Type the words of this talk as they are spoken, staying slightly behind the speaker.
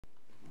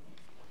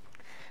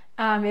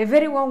A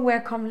very warm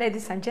welcome,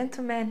 ladies and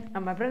gentlemen,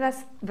 and my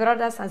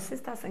brothers and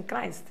sisters in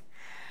Christ.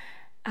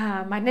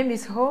 My name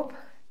is Hope,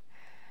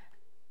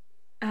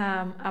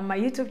 and my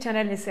YouTube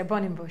channel is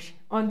Burning Bush.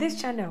 On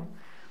this channel,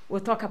 we'll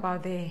talk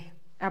about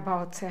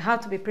how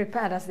to be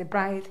prepared as the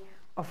bride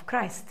of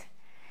Christ,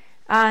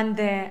 and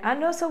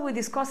also we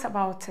discuss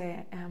about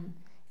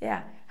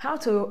how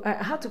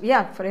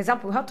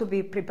to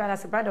be prepared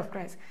as the bride of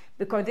Christ,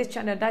 because this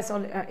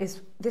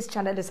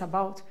channel is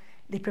about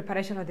the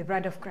preparation of the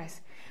bride of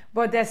Christ.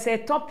 But there's a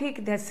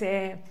topic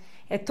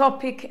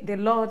the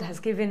Lord has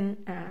given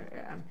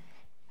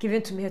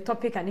to me, a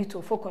topic I need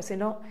to focus.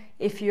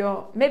 If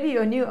maybe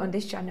you're new on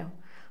this channel,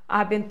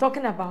 I've been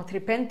talking about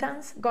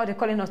repentance. God is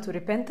calling us to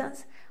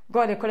repentance.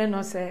 God is calling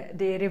us,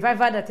 the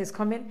revival that is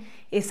coming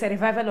is a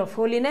revival of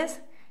holiness,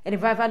 a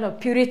revival of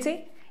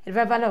purity, a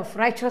revival of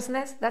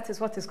righteousness. That is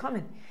what is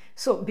coming.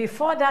 So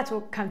before that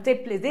can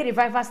take place, the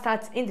revival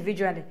starts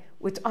individually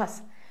with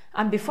us.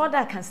 And before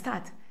that can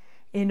start,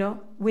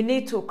 we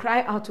need to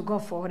cry out to God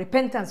for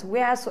repentance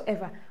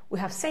wheresoever we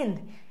have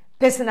sinned,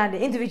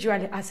 personally,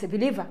 individually, as a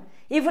believer,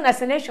 even as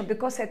a nation,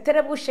 because a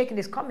terrible shaking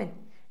is coming.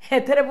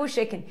 A terrible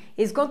shaking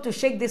is going to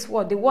shake this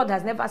world. The world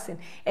has never seen.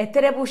 A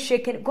terrible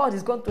shaking. God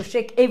is going to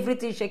shake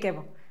everything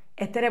shakeable.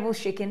 A terrible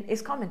shaking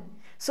is coming.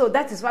 So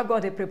that is why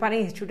God is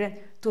preparing his children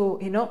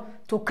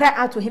to cry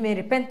out to him in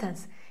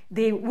repentance.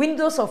 The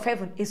windows of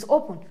heaven is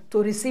open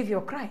to receive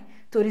your cry,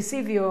 to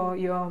receive your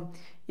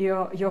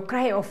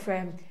cry of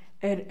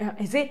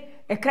is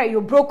it a cry,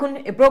 your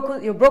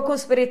broken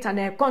spirit and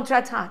a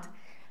contrite heart,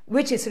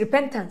 which is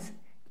repentance,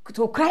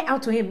 to cry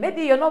out to him.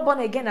 Maybe you're not born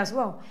again as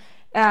well.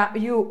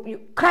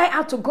 You cry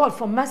out to God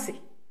for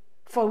mercy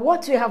for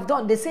what you have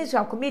done, the sins you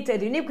have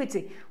committed,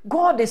 iniquity.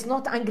 God is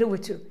not angry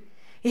with you.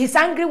 He's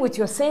angry with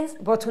your sins,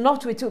 but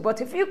not with you.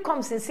 But if you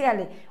come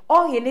sincerely,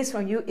 all he needs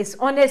from you is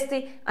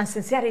honesty and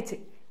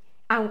sincerity.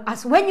 And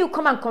as when you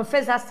come and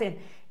confess that sin,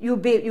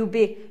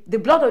 the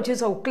blood of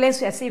Jesus will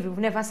cleanse you as if you've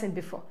never sinned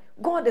before.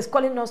 God is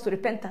calling us to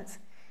repentance.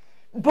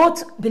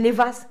 Both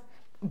believers,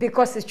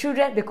 because his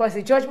children, because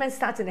the judgment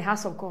starts in the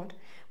house of God.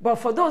 But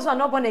for those who are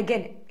not born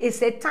again,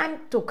 it's a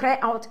time to cry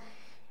out.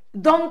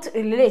 Don't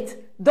relate.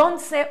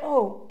 Don't say,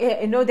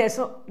 there's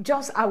no,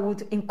 just I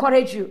would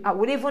encourage you. I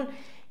would even,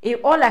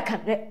 all I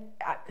can,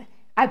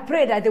 I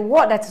pray that the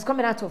word that is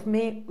coming out of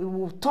me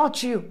will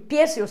touch you,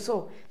 pierce your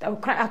soul, that will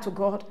cry out to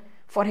God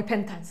for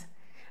repentance.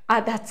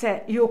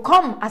 That you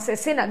come as a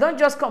sinner. Don't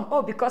just come,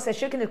 because a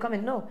shaking is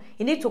coming. No,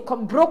 you need to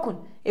come broken.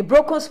 A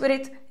broken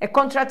spirit, a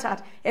contrite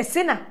heart. A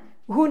sinner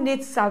who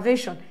needs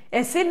salvation.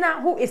 A sinner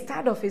who is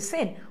tired of his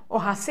sin or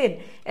her sin.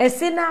 A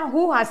sinner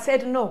who has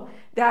said, no,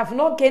 they have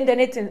not gained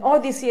anything. All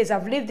these years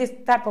I've lived this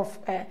type of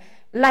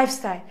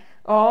lifestyle.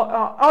 Or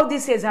all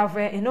these years I've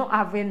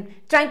been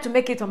trying to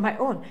make it on my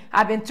own.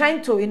 I've been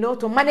trying to,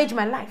 to manage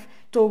my life,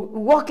 to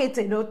walk it,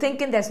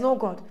 thinking there's no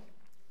God.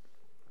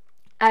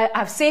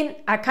 I've seen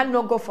I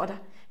cannot go further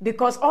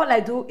because all I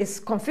do is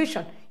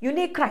confusion. You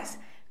need Christ.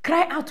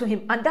 Cry out to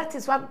him. And that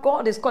is why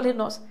God is calling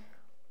us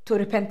to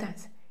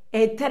repentance.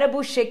 A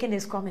terrible shaking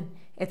is coming.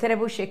 A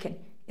terrible shaking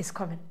is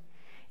coming.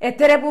 A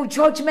terrible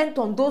judgment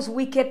on those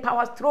wicked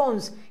powers,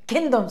 thrones,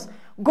 kingdoms.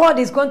 God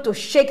is going to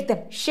shake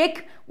them.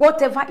 Shake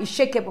whatever is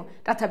shakeable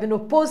that have been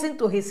opposing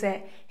to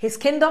his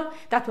kingdom,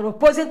 that were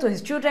opposing to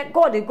his children.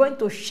 God is going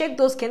to shake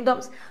those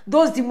kingdoms,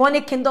 those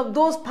demonic kingdoms,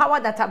 those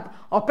powers that are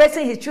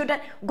oppressing his children.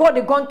 God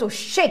is going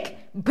to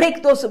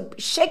break those,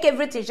 shake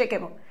everything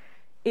shakeable.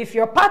 If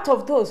you're part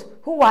of those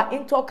who are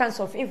into all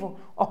kinds of evil,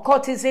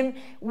 occultism,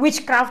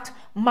 witchcraft,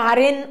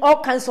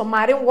 all kinds of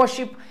marine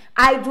worship,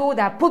 idol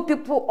that put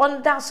people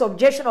under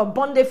subjection or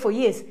bondage for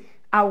years,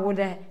 I would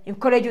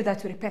encourage you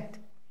to repent.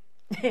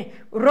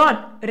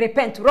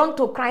 Repent, run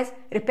to Christ,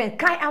 repent,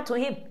 cry out to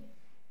him.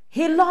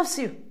 He loves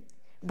you.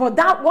 But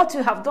that what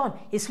you have done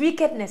is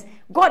wickedness.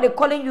 God is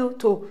calling you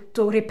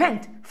to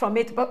repent from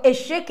it. But a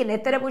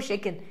terrible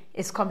shaking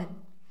is coming.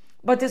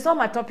 But it's not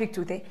my topic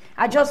today.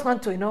 I just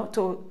want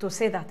to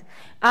say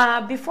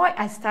that. Before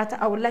I start,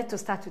 I would like to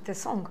start with a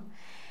song.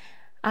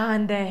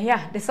 And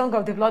the song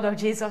of the blood of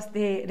Jesus,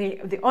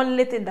 the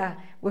only thing that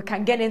we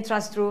can gain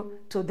entrance through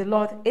to the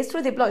Lord is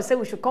through the blood. It says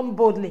we should come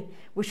boldly.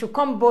 We should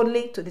come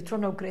boldly to the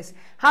throne of grace.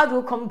 How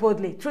do we come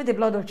boldly? Through the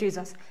blood of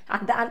Jesus.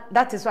 And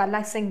that is why I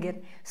like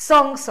singing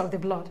songs of the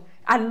blood.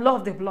 I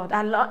love the blood.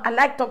 I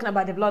like talking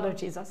about the blood of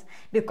Jesus.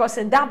 Because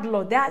in that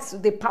blood, that's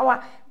the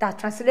power that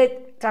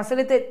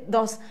translated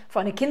us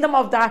from the kingdom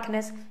of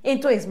darkness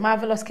into his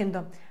marvelous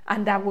kingdom.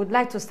 And I would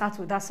like to start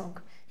with that song.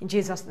 In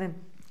Jesus' name,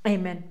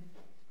 amen.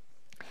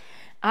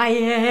 I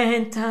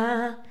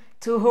enter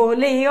to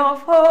Holy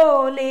of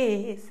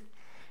Holies.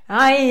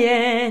 I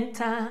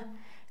enter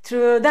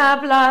through the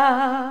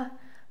blood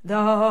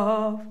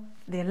of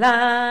the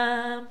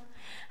Lamb.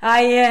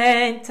 I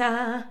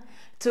enter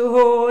to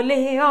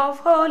Holy of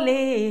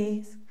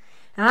Holies.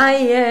 I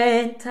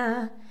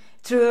enter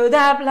through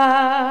the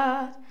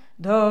blood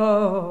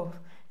of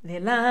the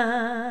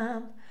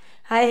Lamb.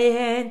 I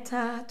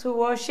enter to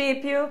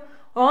worship you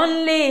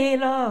only,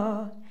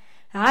 Lord.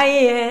 I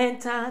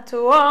enter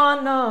to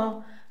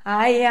honor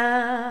I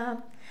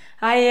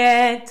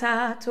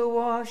enter to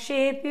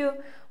worship you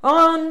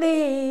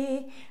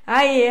only.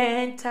 I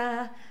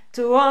enter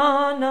to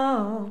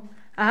honor.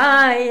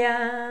 I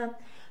am.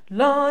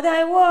 Lord,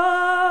 I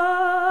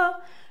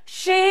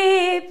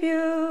worship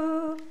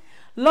you.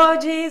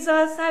 Lord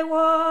Jesus, I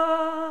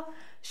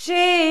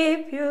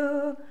worship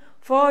you.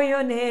 For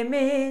your name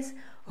is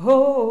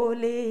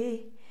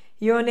holy.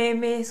 Your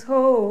name is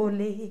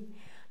holy,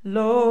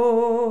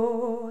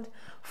 Lord.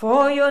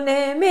 For your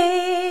name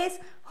is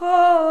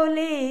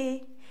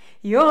holy.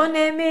 Your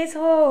name is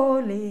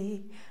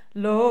holy,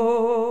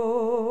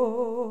 Lord.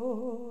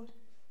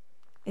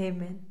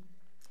 Amen.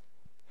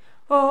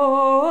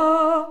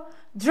 Oh,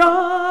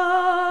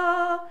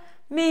 draw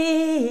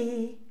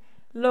me,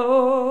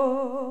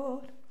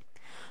 Lord.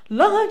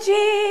 Lord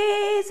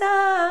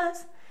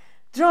Jesus,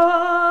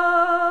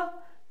 draw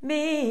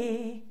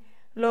me,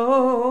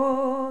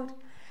 Lord.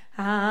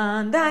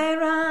 And I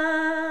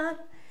run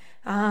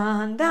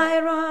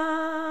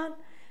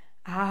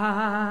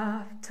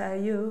after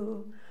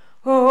you.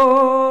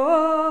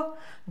 Oh,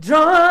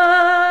 draw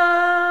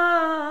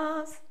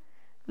us,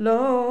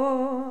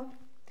 Lord.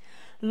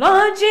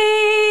 Lord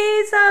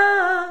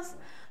Jesus,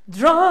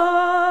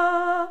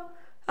 draw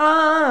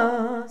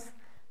us,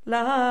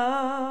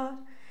 Lord.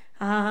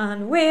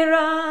 And we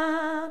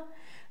run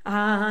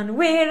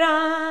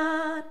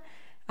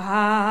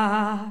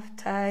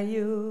after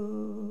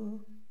you.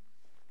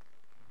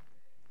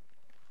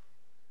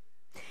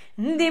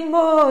 Ndị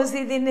mmụọ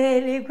ozi dị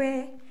n'eluigwe,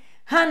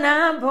 ha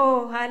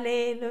na-abụ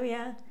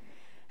haleluya,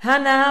 ha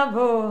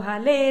na-abụ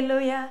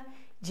haleluya.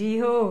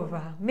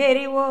 Jehova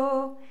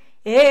meriwo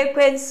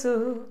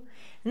ekwensu.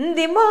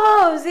 Ndị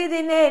mmụọ ozi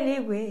dị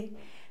n'eluigwe,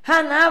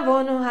 ha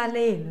na-abụ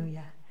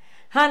haleluya,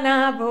 ha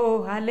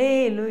na-abụ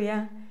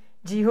haleluya.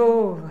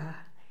 Jehova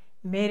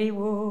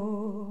meriwo.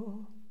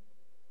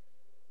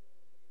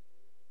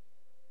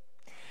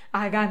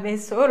 Aga m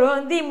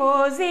esoro ndị mmụọ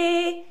ozi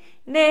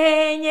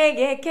na-enye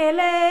gị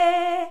ekele.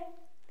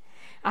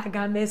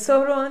 Aga m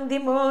esoro ndị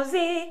mmụọ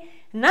ozi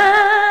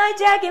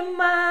na-aja gị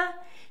mma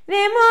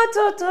n'ime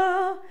ụtụtụ,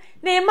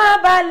 n'ime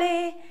abalị,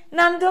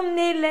 na ndụ m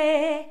niile.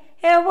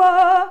 Ewo,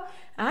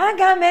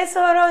 aga m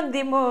esoro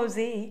ndị mmụọ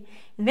ozi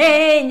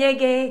na-enye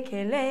gị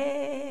ekele.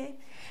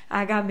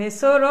 Aga m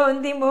esoro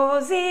ndị mmụọ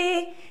ozi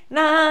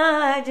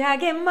na-aja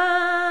gị mma,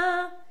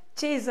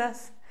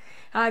 Jesus.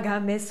 Aga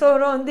m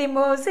esoro ndị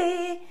mmụọ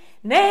ozi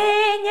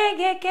na-enye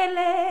gị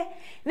ekele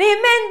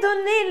n'ime ndụ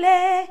niile,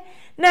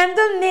 na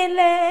ndụ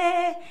niile,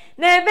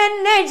 n'ebe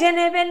nneje,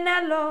 n'ebe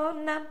nnalọ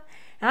nna.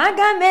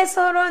 Aga m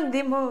esoro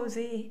ndị mmụọ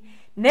ozi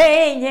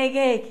na-enye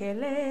gị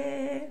ekele.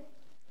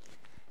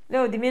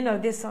 No, the meaning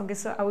of this song is,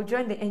 so I will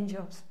join the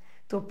angels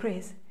to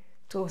praise,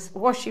 to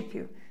worship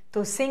you,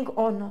 to sing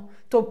honor,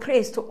 to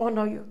praise, to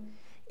honor you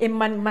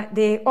in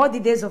all the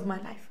days of my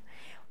life.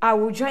 I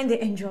will join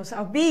the angels.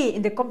 I'll be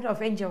in the company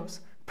of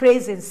angels,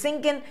 praising,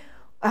 singing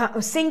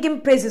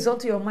praises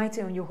unto your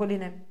mighty and your holy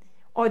name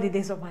all the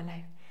days of my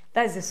life.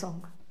 That is the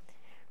song.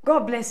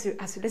 God bless you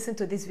as you listen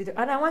to this video.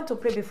 And I want to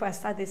pray before I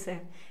start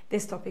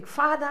this topic.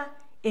 Father,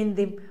 in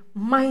the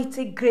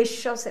mighty,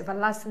 gracious,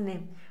 everlasting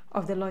name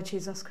of the Lord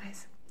Jesus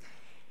Christ.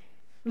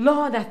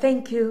 Lord, I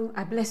thank you.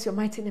 I bless your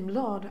mighty name.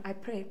 Lord, I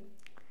pray.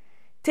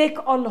 Take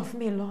all of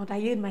me, Lord. I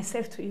yield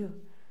myself to you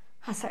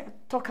as I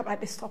talk about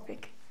this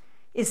topic.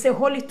 It's a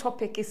holy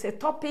topic. It's a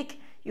topic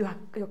you're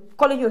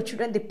calling your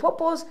children, the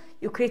purpose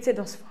you created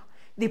us for.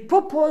 The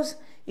purpose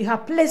you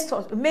have placed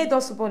us, made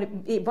us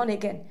born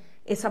again.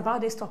 It's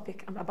about this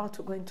topic I'm about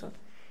to go into.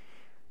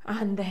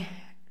 And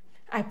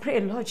I pray,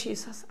 Lord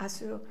Jesus,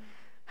 as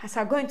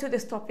I go into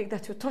this topic,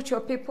 that you touch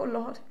your people,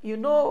 Lord. You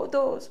know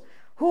those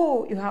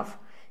who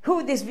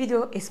this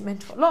video is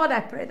meant for. Lord, I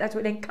pray that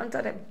you'll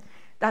encounter them,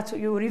 that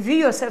you reveal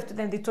yourself to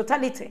them, the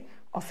totality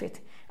of it.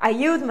 I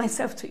yield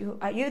myself to you.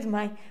 I yield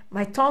my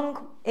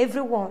tongue,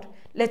 every word.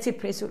 Let it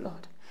praise you,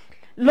 Lord.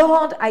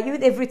 Lord, I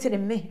yield everything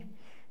in me.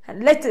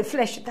 And let the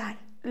flesh die.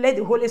 Let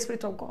the Holy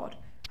Spirit of God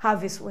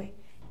have his way.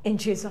 In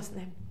Jesus'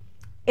 name.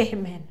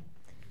 Amen.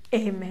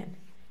 Amen.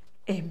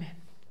 Amen.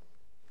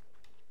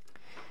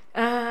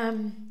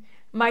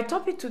 My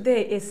topic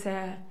today is,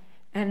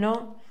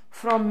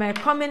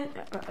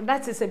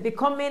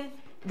 becoming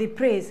the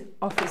praise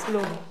of his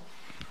glory.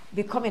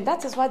 Becoming,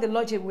 that is why the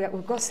Lord we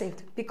got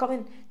saved.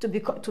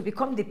 To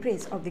become the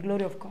praise of the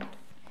glory of God.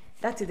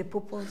 That is the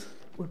purpose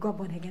we got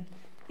born again.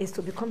 Is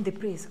to become the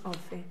praise of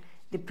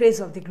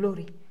the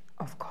glory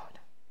of God.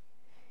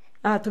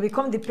 To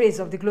become the praise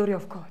of the glory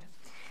of God.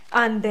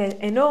 And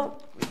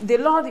the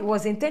Lord, it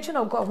was the intention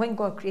of God when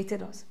God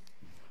created us.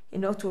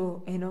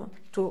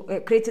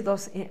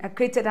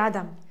 Created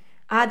Adam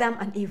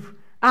and Eve.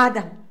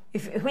 Adam,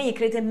 when he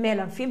created male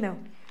and female,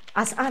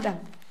 as Adam,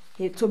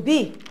 to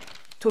be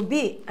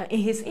in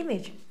his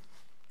image,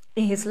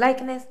 in his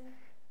likeness,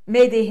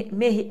 made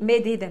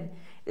he them.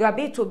 You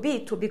are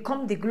to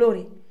become the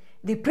glory,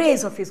 the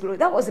praise of his glory.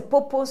 That was the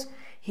purpose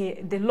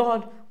the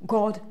Lord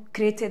God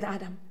created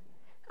Adam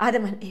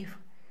and Eve,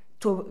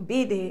 to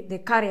be the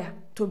carrier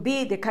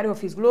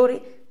of his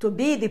glory, to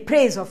be the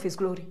praise of his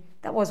glory,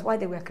 That was why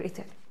they were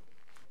created.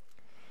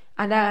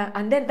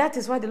 And then that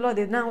is why the Lord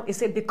is now, he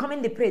said,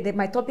 becoming the praise.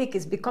 My topic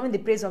is becoming the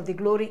praise of the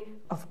glory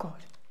of God.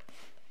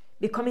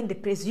 Becoming the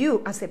praise.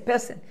 You as a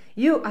person,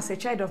 you as a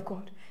child of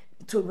God,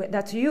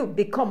 that you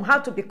become, how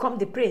to become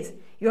the praise.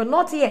 You're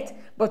not yet,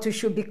 but you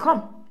should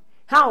become.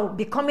 How?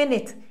 Becoming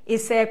it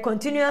is a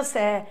continuous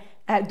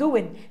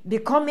doing.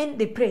 Becoming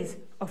the praise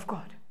of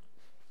God.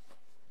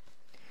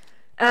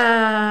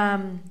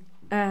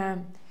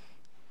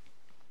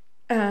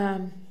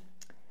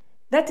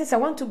 That is, I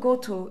want to go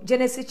to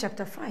Genesis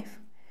chapter 5,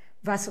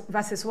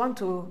 verses 1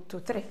 to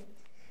 3.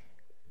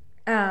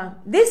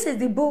 This is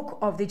the book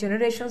of the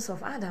generations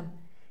of Adam.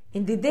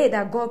 In the day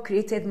that God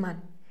created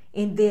man,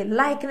 in the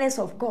likeness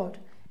of God,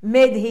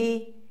 made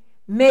he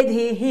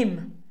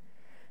him.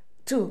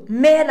 2.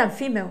 Male and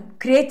female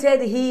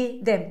created he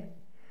them,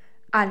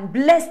 and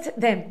blessed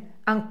them,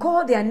 and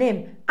called their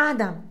name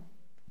Adam.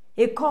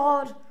 He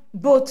called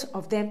both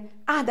of them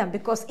Adam,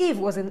 because Eve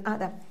was in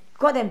Adam. He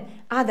called them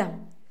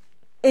Adam.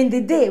 In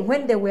the day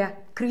when they were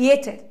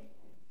created.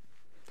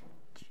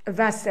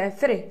 Verse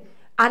 3.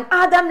 And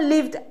Adam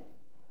lived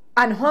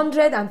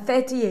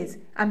 130 years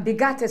and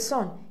begat a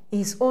son in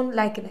his own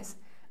likeness,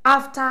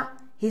 after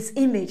his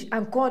image,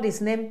 and called his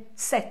name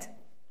Seth.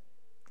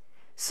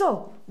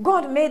 So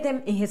God made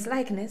them in his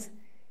likeness,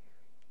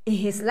 in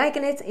his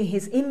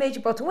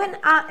image. But when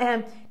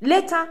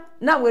later,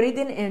 now we're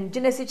reading in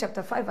Genesis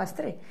chapter 5 verse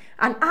 3.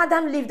 And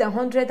Adam lived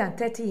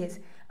 130 years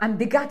and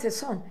begat a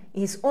son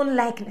in his own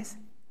likeness,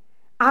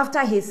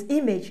 after his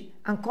image,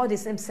 and called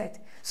his name Seth.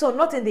 So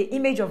not in the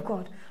image of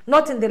God,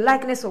 not in the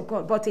likeness of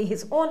God, but in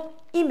his own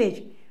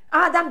image.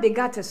 Adam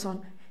begat a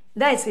son.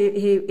 That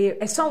is,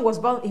 a son was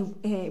born.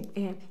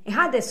 He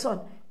had a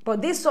son,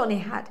 but this son he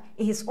had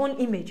in his own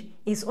image,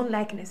 his own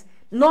likeness.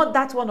 Not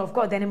that one of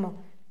God anymore,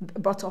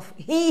 but of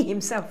he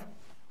himself.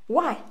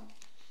 Why?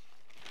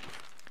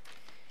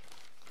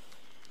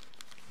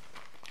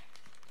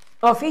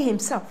 Of he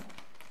himself.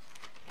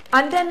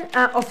 And then,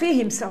 of he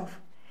himself.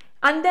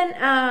 And then,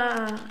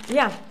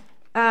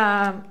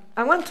 I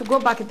want to go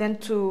back then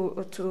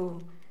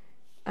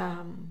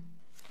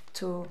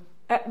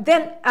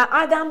then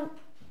Adam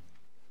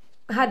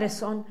had a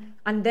son,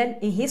 and then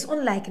in his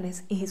own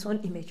likeness, in his own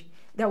image.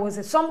 There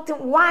was something.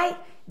 Why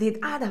did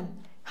Adam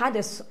have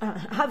a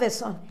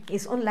son,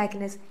 his own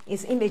likeness,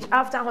 his image,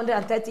 after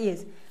 130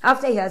 years?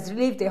 After he has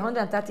lived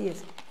 130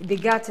 years,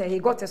 he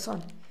got a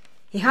son.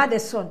 He had a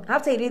son.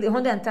 After he lived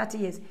 130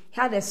 years, he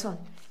had a son.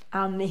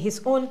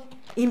 His own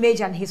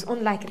image and his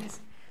own likeness.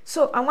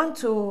 So I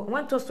want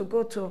us to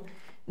go to,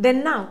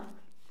 then now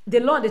the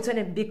Lord is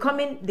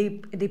becoming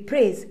the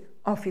praise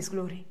of his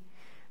glory.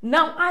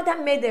 Now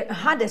Adam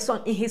had a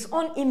son in his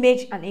own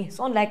image and in his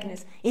own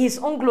likeness, in his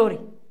own glory.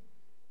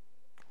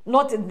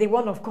 Not in the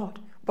one of God,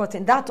 but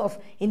in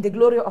the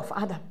glory of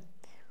Adam.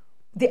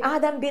 The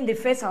Adam being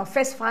our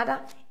first father,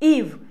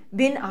 Eve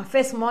being our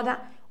first mother,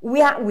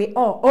 where we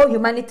are, all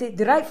humanity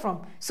derived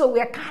from. So we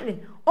are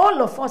carrying,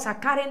 all of us are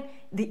carrying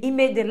the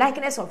image, the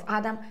likeness of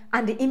Adam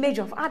and the image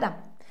of Adam.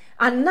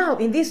 And now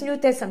in this New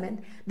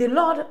Testament, the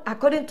Lord,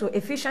 according to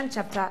Ephesians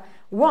chapter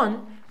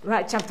 1,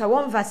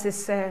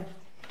 verses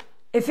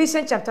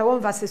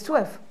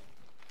 12.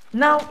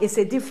 Now it's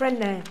a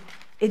different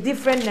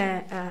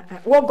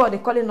what God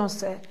is calling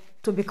us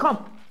to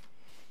become.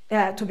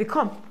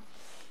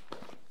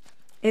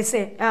 It's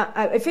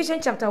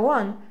Ephesians chapter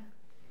 1,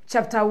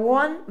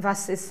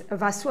 verse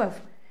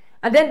 12.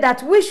 And then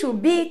that we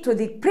should be to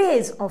the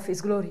praise of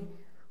his glory,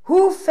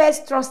 who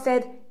first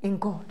trusted in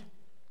God.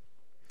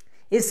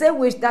 He said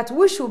that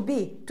we should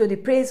be to the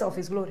praise of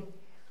his glory.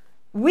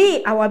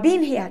 Our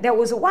being here, there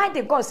was why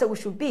the God said we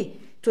should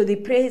be to the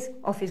praise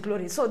of his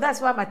glory. So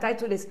that's why my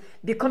title is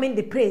Becoming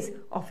the Praise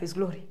of his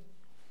glory.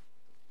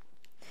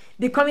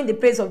 Becoming the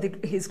praise of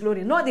his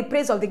glory. Not the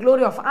praise of the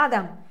glory of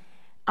Adam.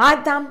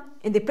 Adam,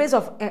 in the praise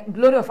of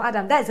glory of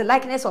Adam, that is the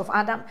likeness of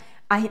Adam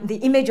and the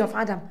image of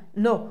Adam.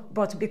 No,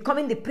 but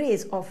becoming the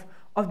praise of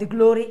the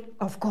glory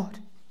of God.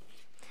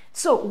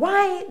 So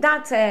why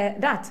that?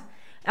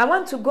 I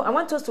want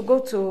us to go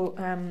to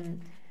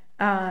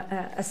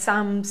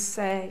Psalms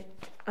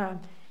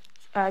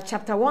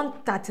chapter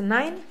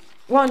 139.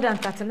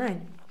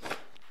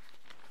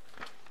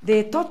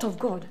 The thought of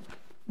God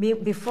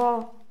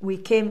before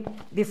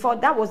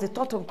that was the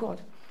thought of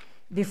God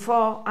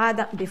before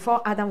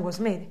Adam was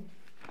made.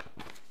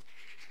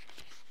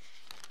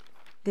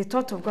 The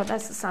thought of God,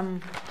 that's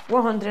Psalm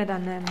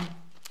 139.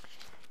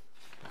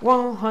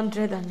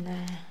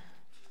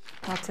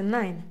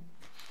 139.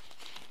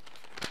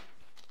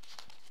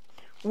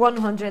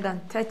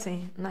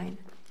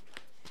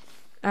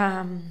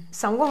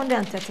 Psalm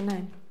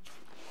 139.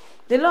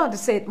 The Lord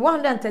said,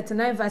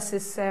 139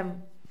 verses. I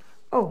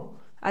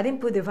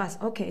didn't put the verse.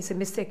 Okay, it's a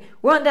mistake.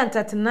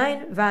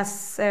 139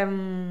 verse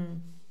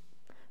 14.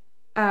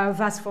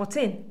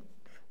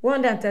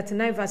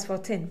 139 verse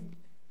 14.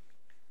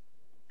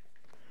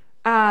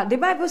 The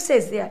Bible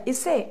says there, it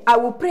says, I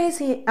will praise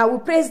thee,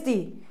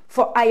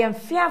 for I am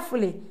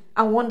fearfully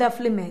and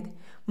wonderfully made.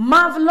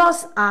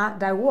 Marvelous are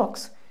thy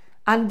works,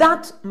 and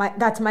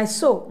that my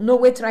soul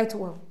knoweth right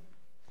well.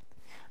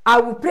 I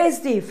will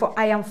praise thee, for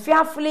I am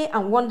fearfully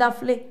and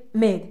wonderfully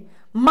made.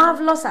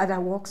 Marvelous are thy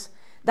works,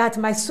 that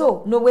my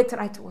soul knoweth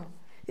right well.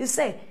 He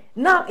said,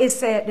 now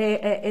it's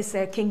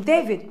King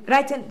David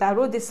writing that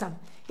wrote this psalm.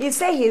 He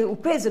said he will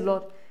praise the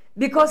Lord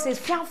because he's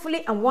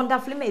fearfully and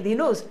wonderfully made. He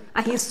knows,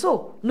 and his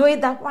soul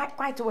knoweth that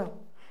quite well.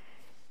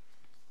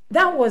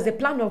 That was the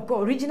plan of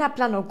God, original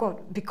plan of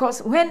God.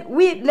 Because when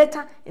we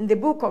later in the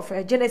book of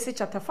Genesis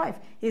chapter 5,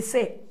 he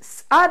said,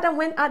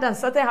 when Adam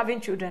started having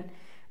children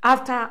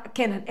after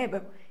Cain and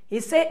Abel, he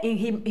said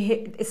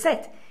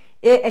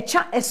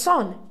a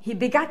son, he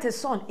begat a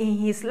son in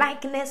his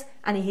likeness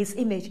and in his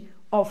image,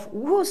 of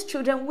whose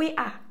children we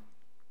are.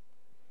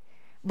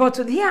 But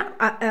here,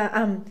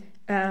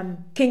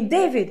 King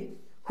David,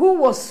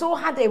 who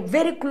had a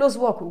very close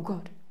walk with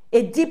God,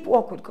 a deep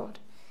walk with God.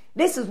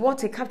 This is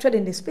what he captured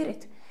in the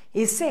spirit.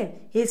 He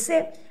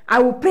said, I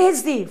will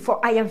praise thee, for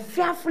I am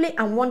fearfully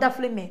and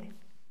wonderfully made.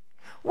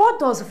 What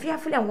does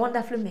fearfully and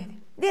wonderfully made?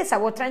 This I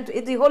was trying to,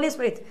 it's the Holy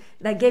Spirit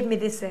that gave me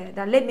this,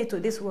 that led me to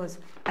these words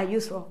I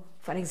use for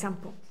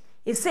example.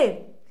 He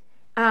said,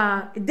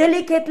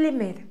 delicately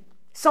made.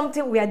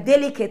 Something we are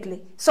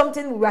delicately,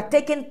 something we are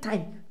taking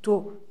time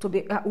to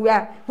be,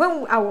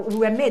 when we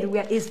were made,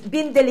 it's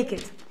being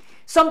delicate.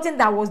 Something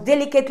that was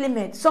delicately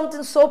made,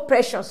 something so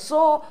precious,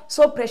 so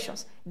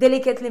precious,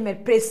 delicately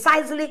made,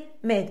 precisely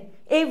made.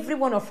 Every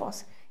one of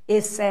us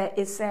is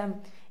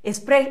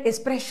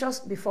precious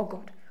before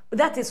God.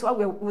 That is why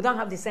we don't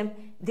have the same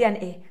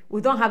DNA.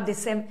 We don't have the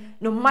same,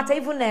 no matter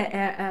even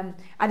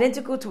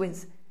identical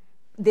twins,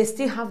 they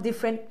still have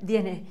different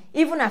DNA.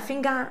 Even our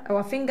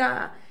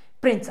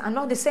fingerprints are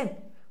not the same.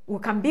 We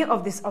can be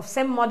of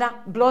same mother,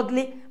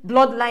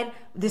 bloodline,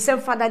 the same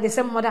father, the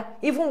same mother.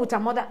 Even with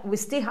our mother, we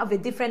still have a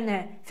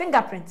different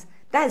fingerprints.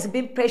 That has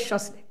been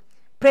preciously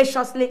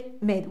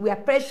made. We are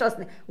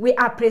precisely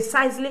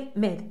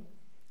made.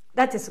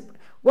 That is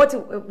what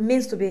it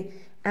means to be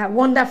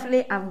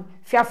wonderfully and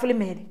fearfully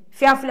made.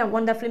 Fearfully and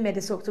wonderfully made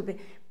is so to be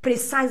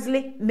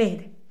precisely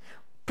made.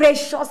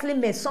 Preciously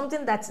made.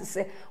 Something that is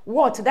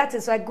that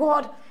is why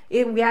God,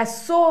 we are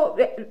so,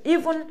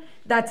 even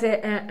that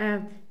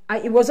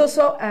it was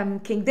also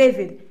King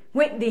David,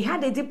 when they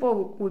had a deep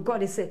walk with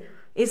God, he said,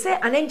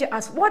 an angel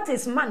asked, what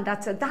is man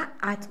that thou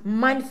art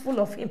mindful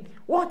of him?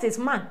 What is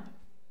man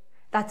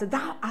that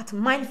thou art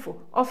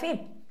mindful of him?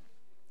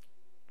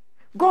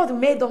 God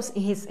made us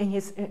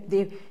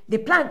the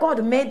plan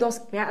God made us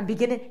at the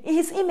beginning in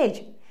his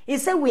image. He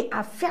said we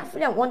are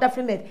fearfully and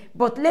wonderfully made,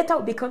 but later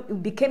we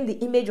became the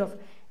image of,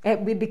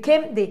 we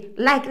became the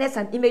likeness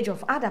and image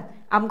of Adam.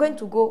 I'm going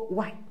to go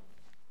why.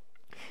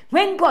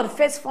 When God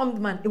first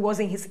formed man, it was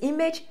in his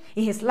image,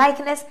 in his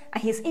likeness,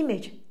 and his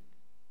image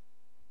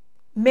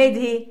made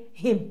he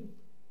him.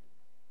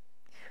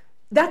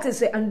 That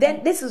is it. And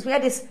then this is where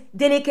this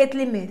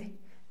delicately made,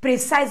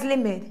 precisely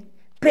made,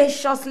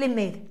 preciously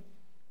made,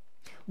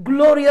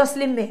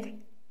 gloriously made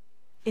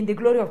in the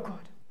glory of God.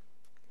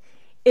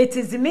 It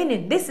is the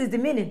meaning. This is the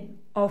meaning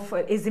of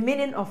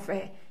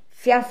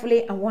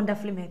fearfully and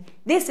wonderfully made.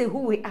 This is who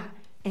we are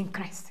in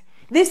Christ.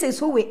 This is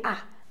who we are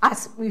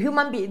as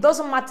human beings. It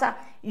doesn't matter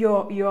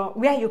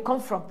where you come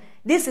from.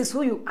 This is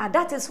who you are.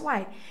 That is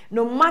why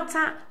no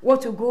matter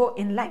what you go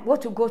in life,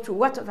 what you go through,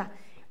 whatever,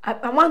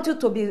 I want you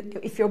to be,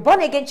 if you're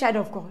born again child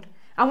of God,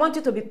 I want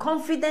you to be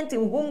confident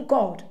in whom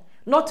God,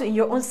 not in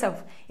your own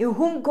self, in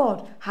whom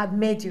God had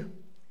made you.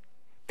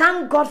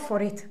 Thank God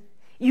for it.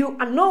 You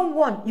are no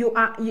one. You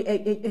are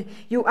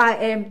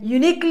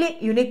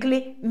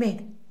uniquely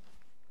made.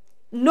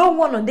 No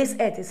one on this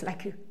earth is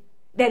like you.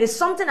 There is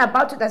something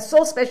about you that's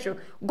so special.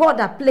 God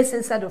has placed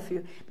inside of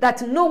you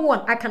that no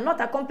one, I cannot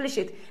accomplish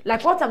it.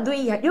 Like what I'm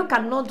doing here, you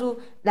cannot do.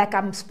 Like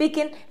I'm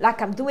speaking,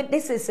 like I'm doing.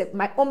 This is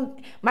my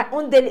own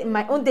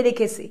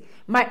delicacy,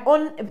 my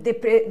own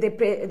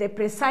the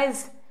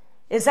precise.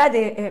 Is that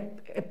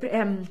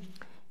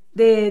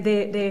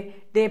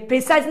the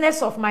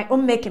preciseness of my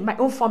own making, my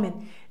own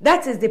forming.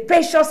 That is the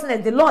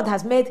preciousness the Lord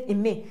has made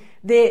in me.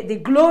 The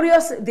glory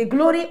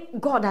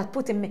God has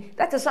put in me.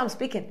 That is what I'm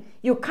speaking.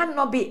 You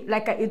cannot be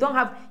like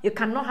you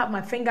cannot have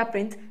my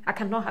fingerprint. I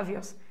cannot have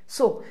yours.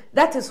 So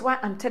that is why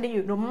I'm telling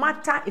you, no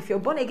matter if you're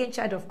born again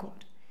child of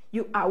God,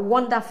 you are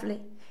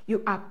wonderfully,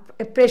 you are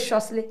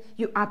preciously,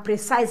 you are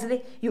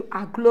precisely, you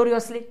are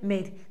gloriously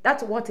made.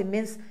 That's what it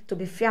means to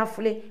be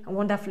fearfully and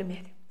wonderfully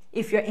made.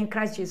 If you're in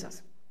Christ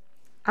Jesus.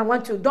 I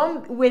want you,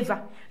 don't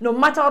waver, no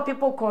matter what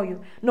people call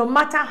you, no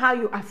matter how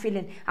you are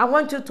feeling. I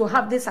want you to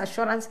have this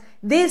assurance.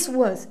 These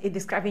words are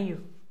describing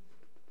you.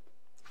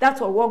 That's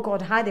what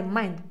God had in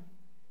mind.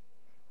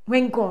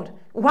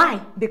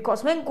 Why?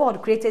 Because when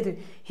God created you,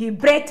 he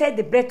breathed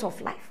the breath of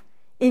life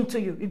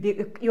into you.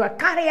 You are a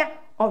carrier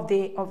of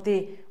the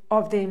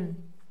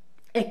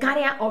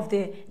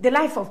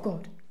life of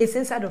God. It's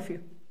inside of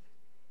you.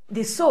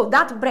 The soul,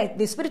 that breath,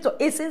 the spirit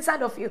is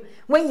inside of you.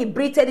 When he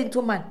breathed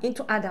into man,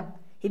 into Adam,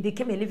 he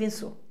became a living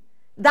soul.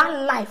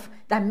 That life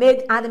that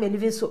made Adam a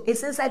living soul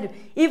is inside you.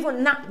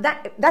 Even now,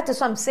 that is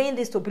why I'm saying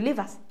this to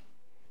believers.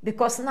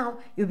 Because now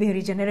you've been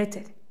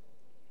regenerated.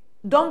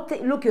 Don't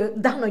look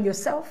down on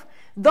yourself.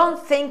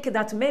 Don't think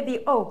that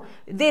maybe, oh,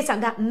 this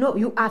and that. No,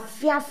 you are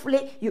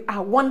fearfully, you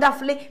are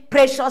wonderfully,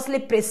 preciously,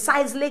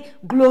 precisely,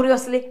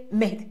 gloriously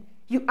made.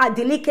 You are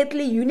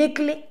delicately,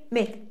 uniquely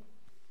made.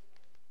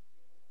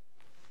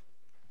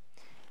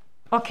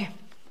 Okay,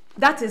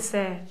 that is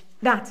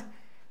that.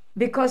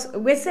 Because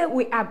we say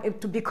we are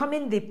to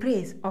becoming the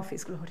praise of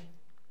His glory.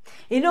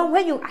 You know,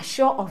 when you are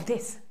sure of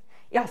this,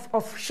 you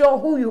are sure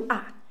who you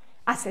are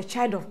as a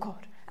child of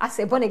God, as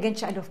a born-again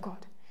child of God,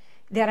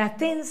 there are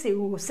things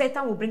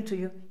Satan will bring to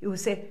you. You will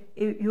say,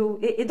 you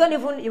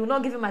will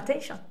not give him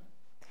attention.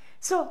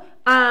 So,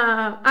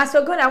 as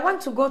we're going, I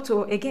want to go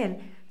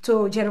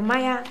to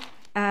Jeremiah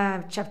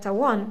chapter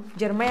 1.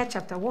 Jeremiah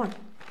chapter 1.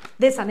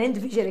 There's an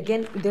individual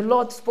again the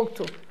Lord spoke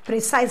to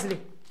precisely.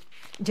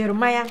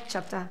 Jeremiah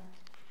chapter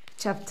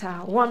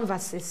 1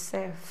 verses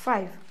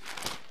 5.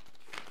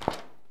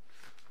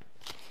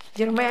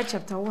 Jeremiah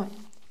chapter 1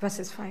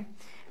 verses 5.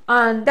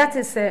 And that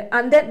is,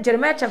 and then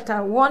Jeremiah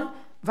chapter 1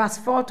 verse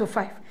 4 to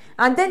 5.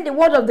 And then the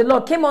word of the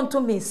Lord came unto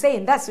me,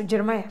 saying, that's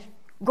Jeremiah.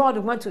 God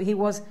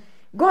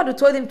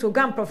told him to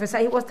go and prophesy.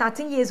 He was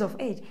 13 years of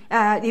age.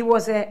 He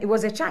was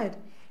a child.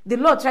 The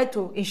Lord tried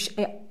to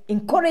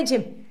encourage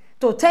him,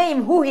 to tell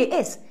him who he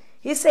is.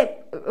 He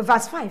said,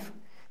 verse 5,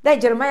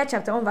 that Jeremiah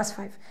chapter 1 verse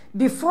 5.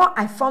 Before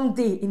I formed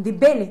thee in the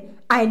belly,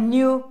 I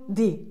knew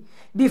thee.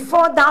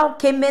 Before thou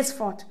camest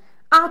forth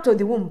out of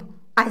the womb,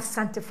 I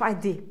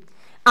sanctified thee.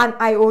 And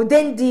I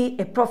ordained thee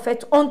a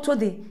prophet unto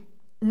the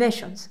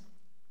nations.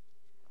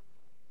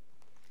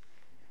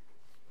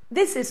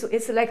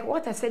 It's like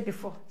what I said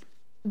before.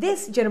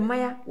 This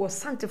Jeremiah was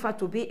sanctified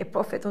to be a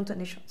prophet unto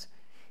nations.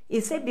 He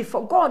said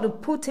before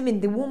God put him in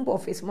the womb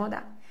of his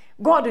mother,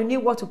 God knew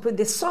what to put.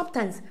 The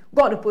substance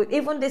God put,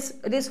 even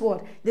this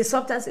word, the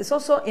substance is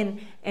also in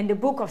the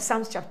book of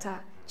Psalms chapter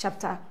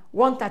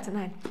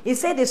 139. He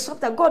said the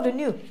substance God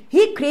knew.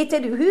 He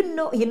created you.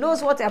 He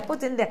knows what I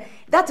put in there.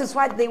 That is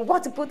why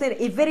what to put in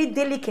is very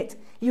delicate.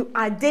 You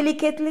are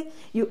delicately,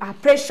 you are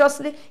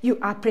preciously, you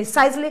are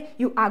precisely,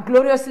 you are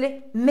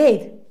gloriously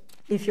made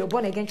if you're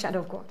born again child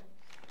of God.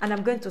 And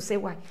I'm going to say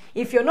why.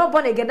 If you're not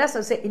born again, that's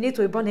what I say, you need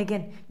to be born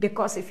again.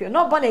 Because if you're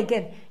not born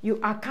again, you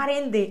are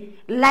carrying the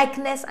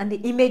likeness and the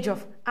image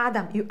of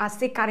Adam. You are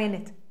still carrying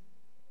it.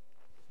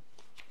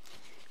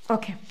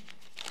 Okay.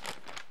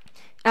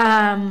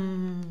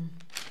 That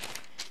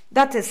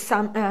is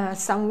Psalm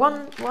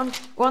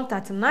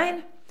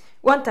 139.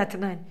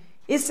 139.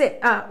 It says,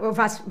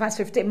 verse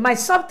 15. My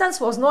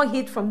substance was not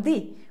hid from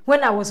thee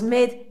when I was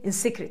made in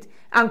secret,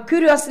 and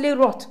curiously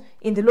wrought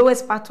in the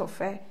lowest part of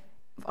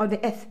the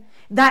earth.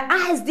 Thy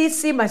eyes did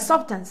see my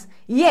substance,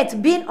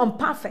 yet being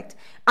unperfect,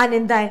 and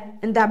in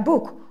thy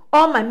book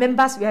all my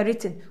members were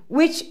written,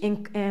 which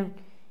in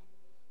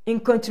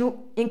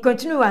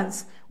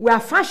continuance were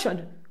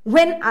fashioned,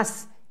 when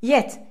as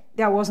yet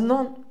there was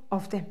none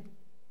of them.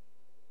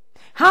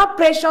 How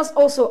precious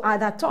also are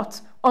thy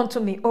thoughts unto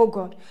me, O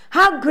God!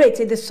 How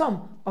great is the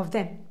sum of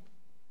them!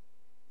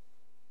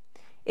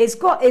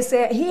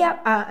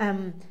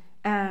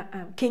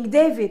 King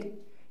David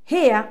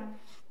here,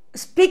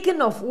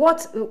 speaking of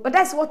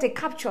that's what he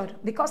captured,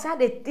 because he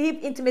had a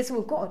deep intimacy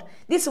with God.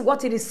 This is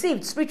what he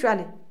received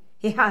spiritually.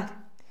 He had.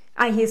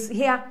 And he's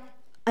here,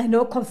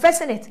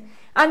 confessing it.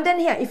 And then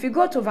here, if you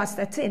go to verse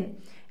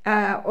 13,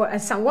 or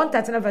Psalm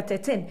 139 verse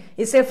 13,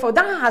 he said, for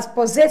thou hast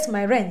possessed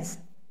my reins.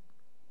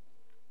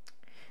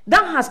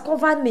 Thou hast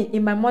covered me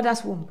in my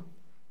mother's womb,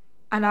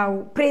 and I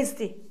will praise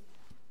thee.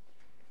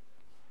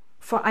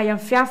 For I am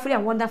fearfully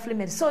and wonderfully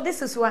made. So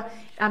this is what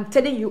I'm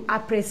telling you,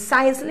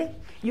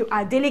 you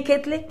are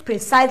delicately,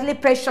 precisely,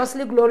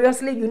 preciously,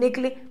 gloriously,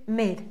 uniquely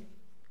made.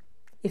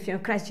 If you're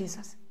in Christ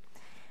Jesus.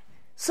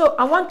 So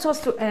I want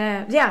us to,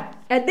 and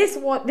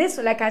this,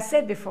 like I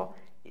said before,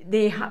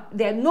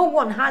 no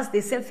one has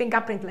the same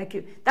fingerprint like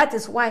you. That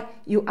is why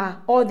you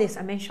are all this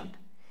I mentioned.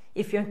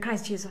 If you're in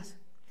Christ Jesus.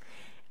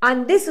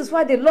 And this is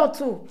why the Lord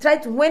too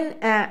tried to, when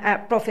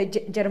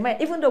Prophet Jeremiah,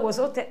 even though it was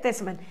Old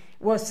Testament,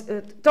 was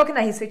talking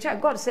to his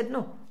child, God said,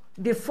 no,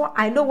 before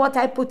I know what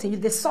I put in you,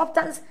 the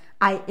substance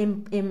I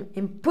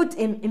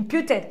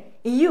imputed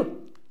in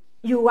you.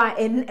 You are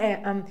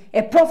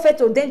a prophet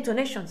ordained to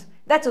nations.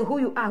 That's who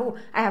you are. Who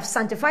I have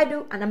sanctified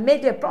you and I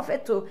made you a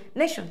prophet to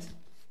nations.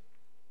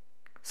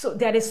 So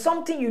there is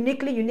something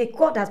uniquely unique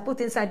God has put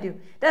inside you.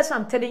 That's what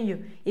I'm telling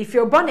you. If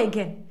you're born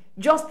again,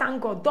 just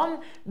thank God.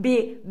 Don't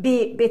be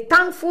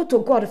thankful to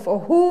God for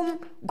whom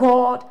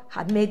God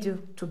had made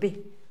you to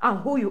be and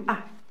who you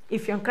are.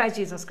 If you're in Christ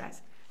Jesus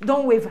Christ,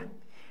 don't waver.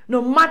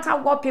 No matter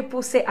what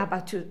people say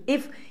about you,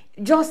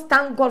 just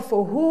thank God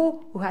for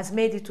who has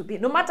made you to be.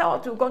 No matter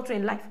what you've gone through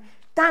in life,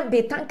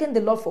 be thanking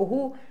the Lord for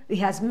who He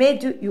has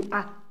made you. You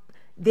are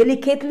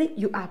delicately,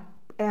 you are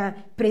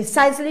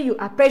precisely, you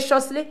are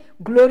preciously,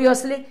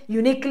 gloriously,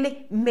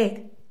 uniquely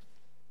made.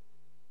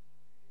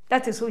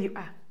 That is who you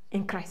are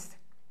in Christ.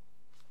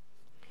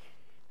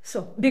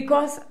 So,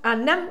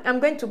 and now I'm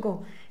going to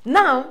go.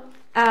 Now,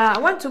 I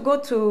want to go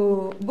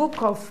to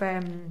book of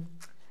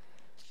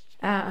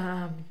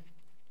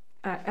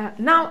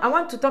now I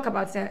want to talk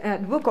about the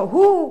book of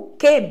who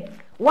came,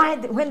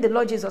 when the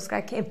Lord Jesus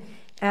Christ came.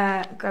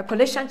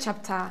 Colossians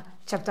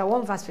chapter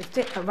 1 verse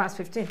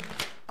 15.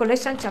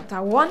 Colossians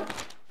chapter 1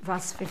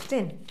 verse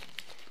 15.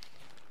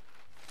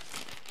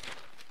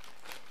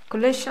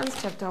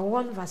 Colossians chapter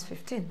 1 verse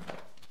 15.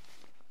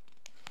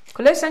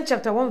 Colossians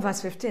chapter 1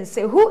 verse 15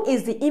 say, who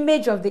is the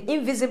image of the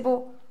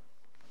invisible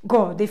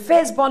God, the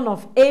firstborn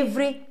of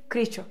every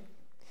creature.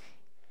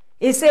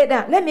 He said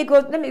that, let me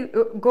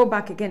go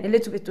back again a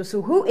little bit to see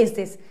who is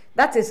this.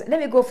 That is, let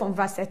me go from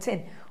verse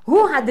 13.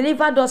 Who had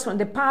delivered us from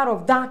the power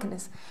of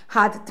darkness,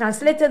 had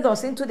translated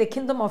us into the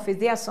kingdom of his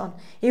dear Son,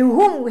 in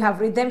whom we have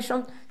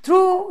redemption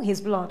through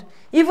his blood,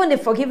 even the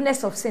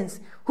forgiveness of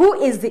sins,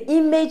 who is the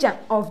image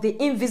of the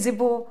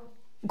invisible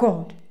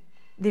God,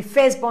 the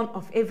firstborn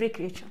of every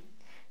creature.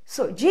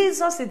 So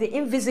Jesus is the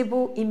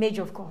invisible image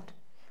of God.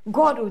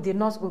 God who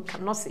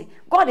cannot see.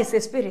 God is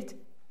a spirit.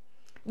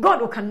 God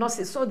who cannot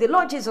see. So the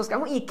Lord Jesus,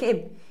 when he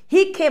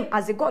came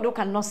as the God who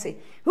cannot see,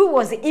 who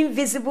was the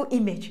invisible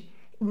image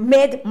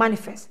made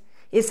manifest.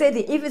 He said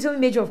the invisible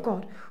image of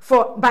God.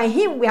 For by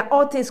him we are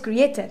all things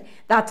created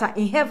that are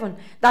in heaven,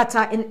 that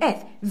are in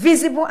earth,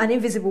 visible and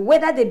invisible,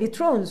 whether they be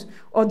thrones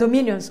or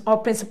dominions or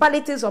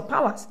principalities or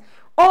powers.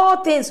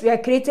 All things were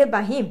created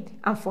by him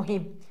and for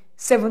him.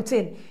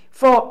 17.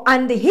 For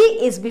and he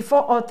is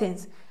before all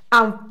things,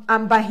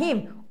 and by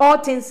him all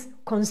things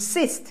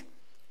consist.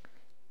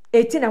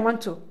 18, I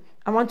want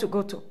to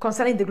go to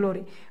concerning the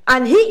glory.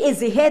 And he is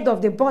the head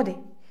of the body,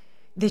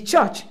 the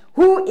church,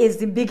 who is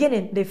the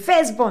beginning, the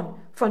firstborn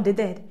from the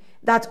dead,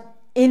 that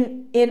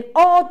in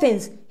all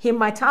things he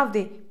might have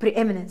the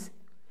preeminence.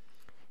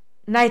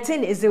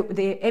 19 is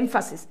the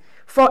emphasis.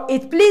 For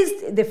it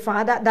pleased the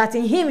Father that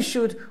in him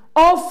should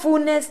all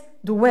fullness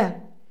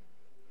dwell.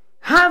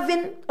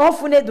 Having all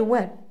fullness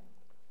dwell.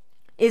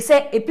 He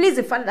said it pleased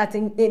the Father that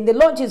in the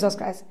Lord Jesus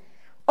Christ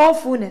all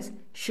fullness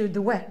should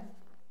dwell.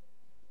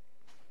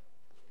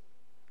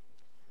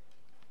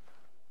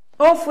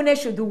 All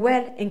fullness should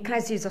dwell in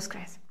Christ Jesus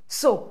Christ.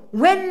 So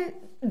when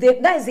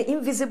that is the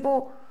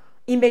invisible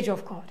image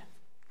of God.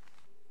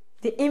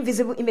 The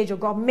invisible image of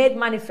God made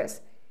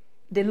manifest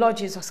the Lord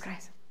Jesus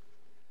Christ.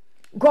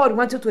 God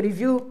wanted to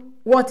reveal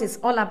what it's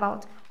all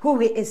about, who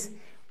he is.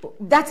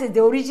 That is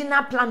the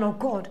original plan of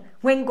God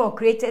when God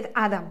created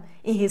Adam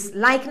in his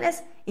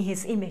likeness, in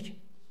his image.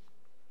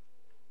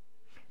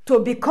 To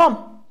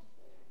become,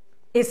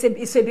 it's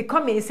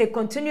a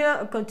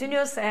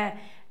continuous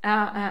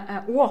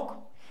walk.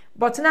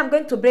 But now I'm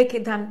going to break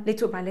it down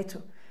little by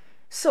little.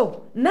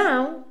 So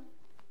now,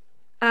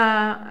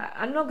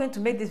 I'm not going to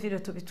make this video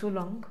to be too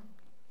long.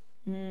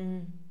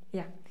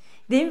 Yeah.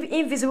 The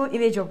invisible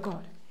image of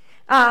God.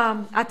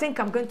 I think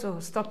I'm going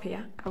to stop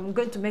here. I'm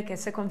going to make a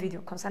second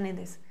video concerning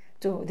this,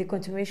 to the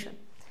continuation.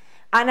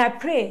 And I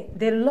pray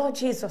the Lord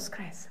Jesus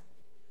Christ,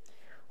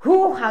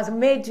 who has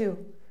made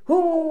you,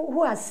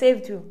 who has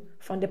saved you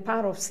from the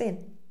power of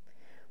sin,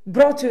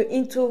 brought you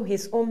into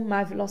his own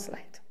marvelous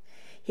light.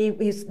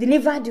 He's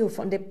delivered you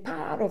from the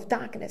power of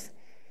darkness,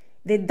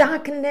 the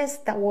darkness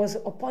that was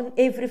upon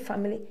every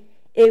family,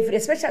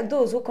 especially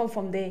those who come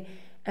from the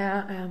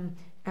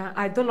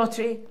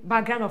idolatry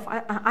background of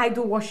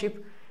idol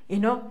worship. You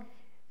know,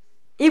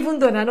 even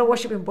though they're not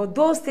worshiping, but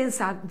those things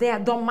they are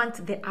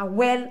dormant, they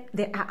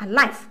are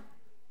alive.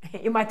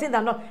 You might think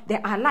they're not, they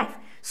are alive.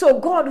 So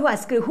God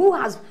who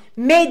has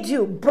made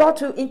you,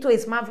 brought you into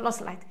his marvelous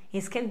light,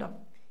 his kingdom.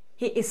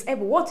 He is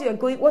able,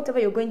 whatever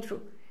you're going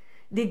through.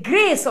 The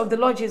grace of the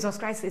Lord Jesus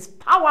Christ is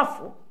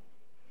powerful.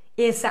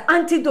 It's an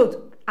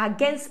antidote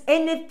against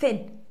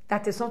anything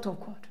that is not of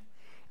God.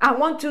 I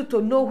want you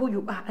to know who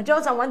you are.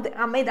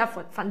 I made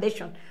that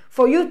foundation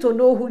for you to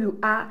know who you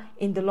are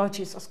in the Lord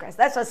Jesus Christ.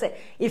 That's what I say.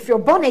 If you're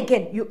born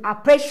again, you are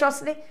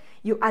preciously,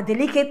 you are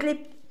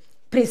delicately,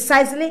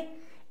 precisely,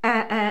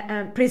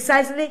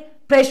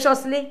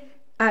 preciously,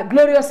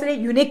 gloriously,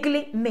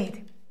 uniquely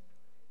made.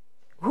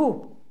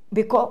 Who?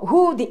 Because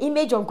who the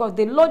image of God,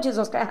 the Lord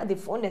Jesus Christ had the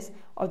fullness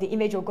of the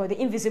image of God,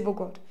 the invisible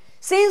God.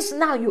 Since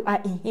now you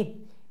are in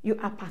him, you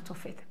are part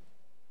of it.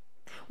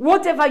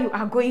 Whatever you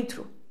are going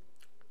through,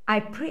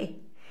 I pray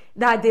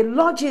that the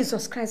Lord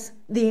Jesus Christ,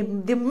 the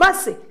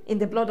mercy in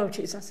the blood of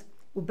Jesus,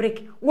 will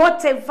break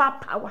whatever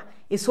power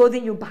is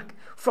holding you back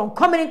from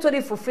coming into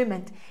the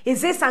fulfillment.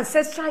 Is this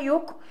ancestral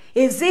yoke?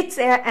 Is it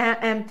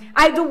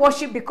idol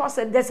worship? Because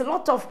there's a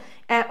lot of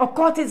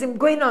occultism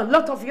going on. A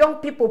lot of young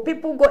people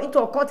go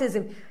into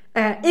occultism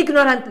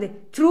ignorantly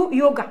through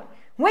yoga.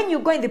 When you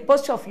go in the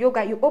posture of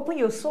yoga, you open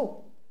your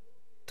soul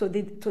to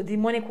the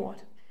demonic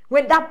world.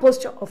 When that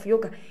posture of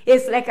yoga,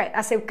 it's like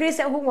as a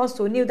Christian who wants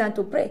to kneel down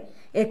to pray,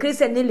 a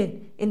Christian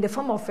kneeling in the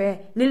form of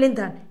kneeling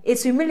down,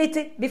 it's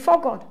humility before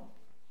God.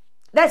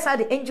 That's how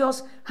the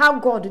angels, how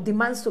God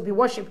demands to be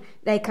worshipped,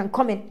 that he can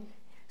come in.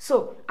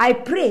 So I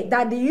pray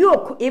that the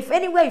yoke, if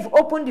anywhere you've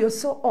opened your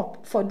soul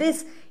up for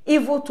this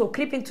evil to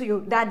creep into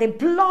you, that the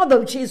blood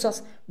of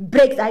Jesus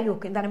break that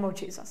yoke in the name of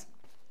Jesus.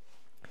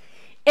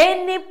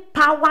 Any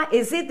power,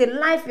 is it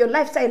your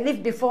lifestyle you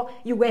lived before,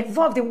 you were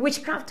involved in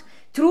witchcraft,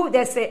 through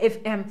there's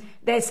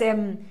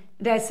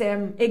there's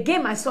a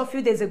game I saw a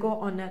few days ago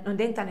on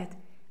the internet.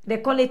 They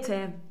call it,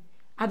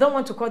 I don't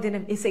want to call the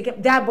name, it's a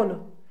game,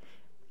 Diabolo.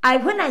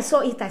 When I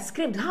saw it, I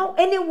screamed, how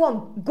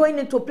anyone going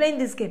into playing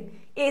this game?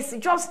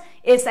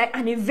 It's like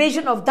an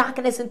invasion of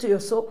darkness into your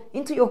soul,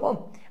 into your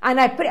home. And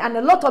I pray, and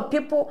a lot of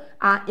people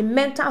are in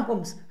mental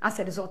homes as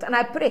a result. And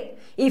I pray,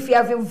 if you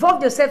have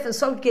involved yourself in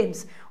some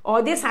games,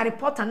 or this Harry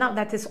Potter now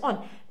that is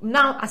on,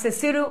 now as a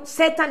serial,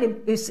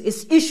 Satan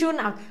is issuing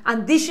out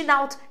and dishing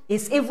out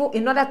his evil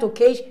in order to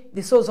cage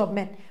the souls of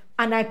men.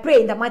 And I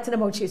pray in the mighty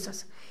name of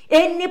Jesus,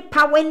 any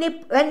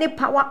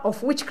power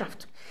of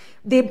witchcraft,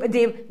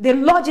 the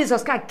Lord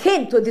Jesus Christ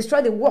came to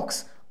destroy the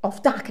works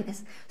of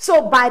darkness.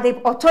 So by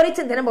the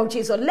authority in the name of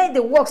Jesus, let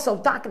the works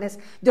of darkness,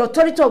 the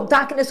authority of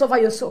darkness over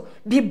your soul,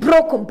 be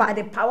broken by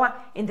the power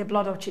in the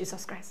blood of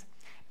Jesus Christ.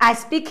 I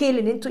speak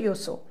healing into your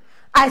soul.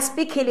 I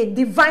speak healing,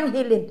 divine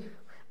healing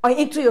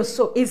into your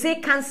soul. Is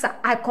it cancer?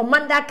 I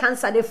command that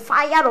cancer, the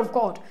fire of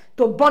God,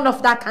 to burn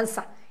off that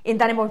cancer in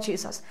the name of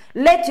Jesus.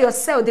 Let your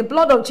cell, the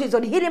blood of Jesus,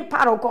 the healing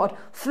power of God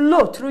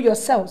flow through your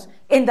cells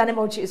in the name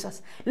of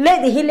Jesus.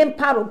 Let the healing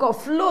power of God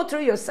flow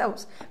through your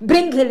cells.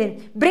 Bring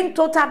healing, bring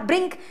total,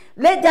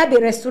 let there be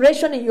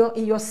restoration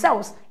in your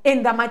cells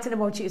in the mighty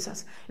name of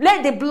Jesus.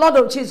 Let the blood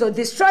of Jesus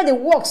destroy the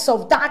works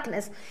of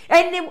darkness.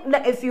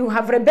 If you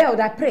have rebelled,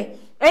 I pray,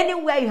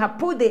 anywhere you have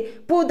pulled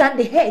down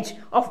the hedge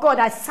of God,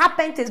 a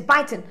serpent is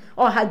biting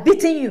or has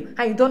beaten you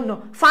and you don't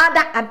know.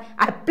 Father,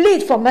 I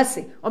plead for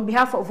mercy on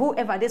behalf of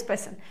whoever this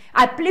person.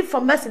 I plead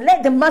for mercy.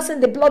 Let the mercy in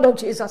the blood of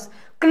Jesus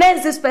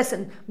cleanse this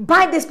person.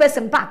 Bind this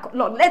person back.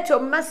 Lord, let your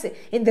mercy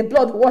in the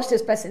blood wash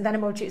this person in the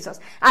name of Jesus.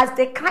 As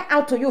they cry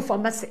out to you for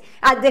mercy,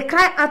 as they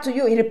cry out to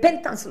you in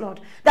repentance, Lord,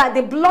 that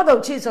the blood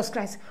of Jesus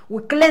Christ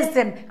will cleanse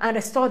them and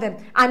restore them.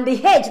 And the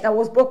hedge that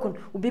was broken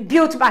will be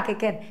built back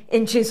again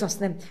in Jesus'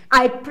 name.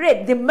 I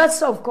pray the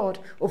mercy of God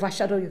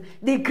overshadow you.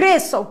 The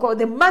grace of God,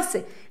 the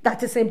mercy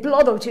that is in the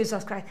blood of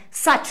Jesus Christ,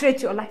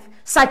 saturate your life,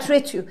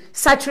 saturate you.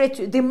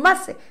 The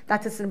mercy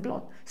that is in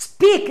blood.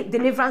 Speak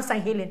deliverance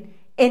and healing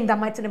in the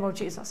mighty name of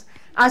Jesus.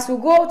 As we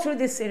go through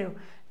this series,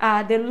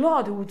 the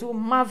Lord will do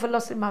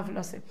marvelously.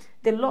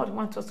 The Lord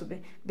wants us to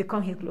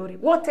become His glory.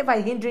 Whatever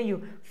is hindering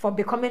you from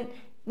becoming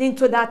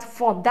into that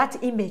form,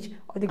 that image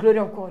of the glory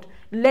of God,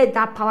 let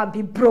that power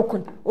be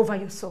broken over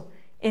your soul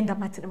in the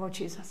mighty name of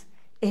Jesus.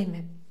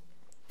 Amen.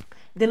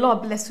 The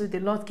Lord bless you. The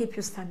Lord keep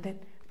you standing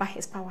by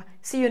His power.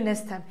 See you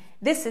next time.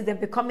 This is the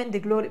becoming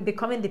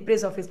the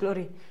praise of His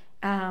glory.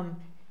 Part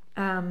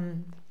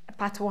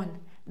 1.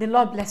 The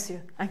Lord bless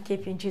you and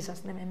keep you in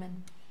Jesus' name.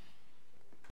 Amen.